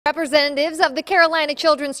Representatives of the Carolina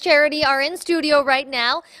Children's Charity are in studio right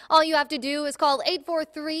now. All you have to do is call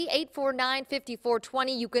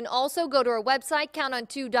 843-849-5420. You can also go to our website,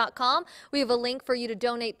 counton2.com. We have a link for you to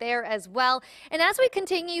donate there as well. And as we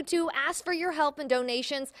continue to ask for your help and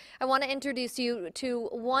donations, I want to introduce you to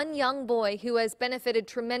one young boy who has benefited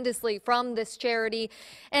tremendously from this charity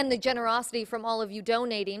and the generosity from all of you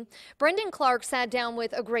donating. Brendan Clark sat down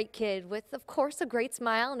with a great kid with, of course, a great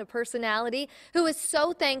smile and a personality, who is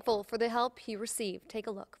so thankful for the help he received. Take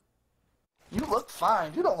a look. You look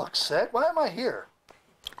fine. You don't look sick. Why am I here?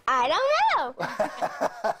 I don't know.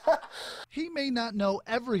 He may not know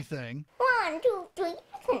everything. 1, 2, 3.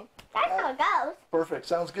 That's how it goes. Perfect.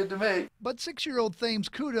 Sounds good to me. But 6-year-old Thames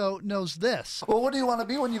Kudo knows this. Well, what do you want to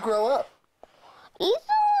be when you grow up?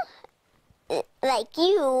 Like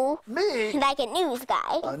you. Me? Like a news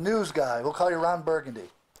guy. A news guy. We'll call you Ron Burgundy.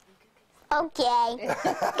 Okay. Because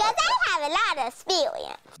I have a lot of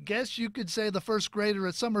experience. Guess you could say the first grader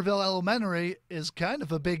at Somerville Elementary is kind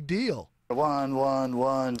of a big deal. 1, 1,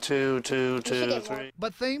 1, 2, 2, 2, 3.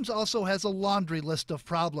 But Thames also has a laundry list of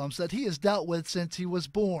problems that he has dealt with since he was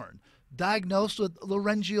born. Diagnosed with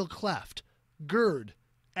laryngeal cleft, GERD,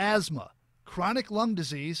 asthma, chronic lung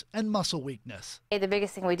disease, and muscle weakness. The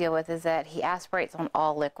biggest thing we deal with is that he aspirates on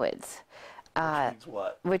all liquids. Which means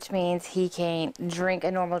what? Which means he can't drink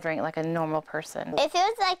a normal drink like a normal person. It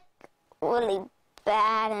feels like really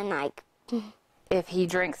bad and like... If he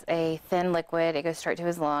drinks a thin liquid, it goes straight to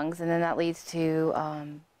his lungs, and then that leads to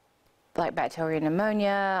like bacterial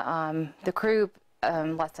pneumonia, the croup,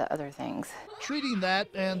 lots of other things. Treating that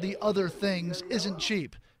and the other things isn't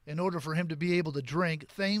cheap. In order for him to be able to drink,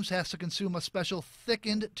 Thames has to consume a special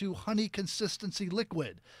thickened to honey consistency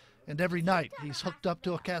liquid. And every night he's hooked up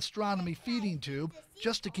to a gastronomy feeding tube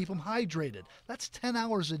just to keep him hydrated. That's 10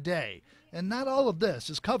 hours a day. And not all of this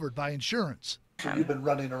is covered by insurance. So you've been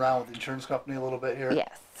running around with the insurance company a little bit here?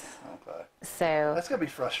 Yes. Okay. So That's going to be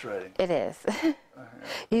frustrating. it is.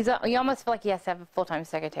 You almost feel like he has to have a full-time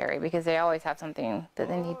secretary because they always have something that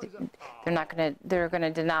they need to, they're gonna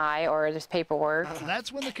deny, or there's paperwork.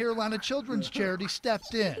 That's when the Carolina Children's Charity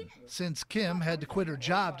stepped in. Since Kim had to quit her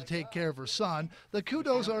job to take care of her son, the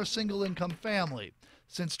Kudos are a single-income family.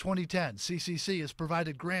 Since 2010, CCC has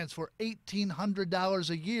provided grants for $1,800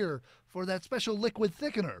 a year for that special liquid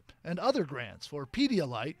thickener, and other grants for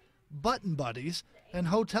Pedialyte, Button Buddies, and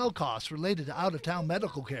hotel costs related to out-of-town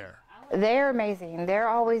medical care. They're amazing. They're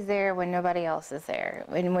always there when nobody else is there.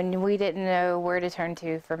 When we didn't know where to turn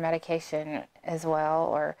to for medication as well,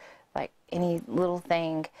 or like any little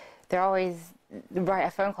thing, they're always right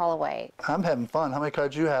a phone call away. I'm having fun. How many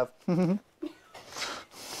cards you have?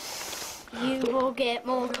 You will get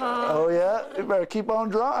more cards. Oh, yeah? You better keep on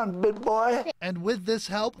drawing, big boy. And with this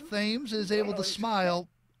help, Thames is able to smile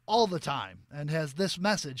all the time and has this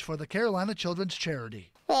message for the Carolina Children's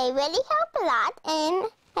Charity. They really help a lot, and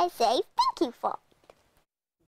I say thank you for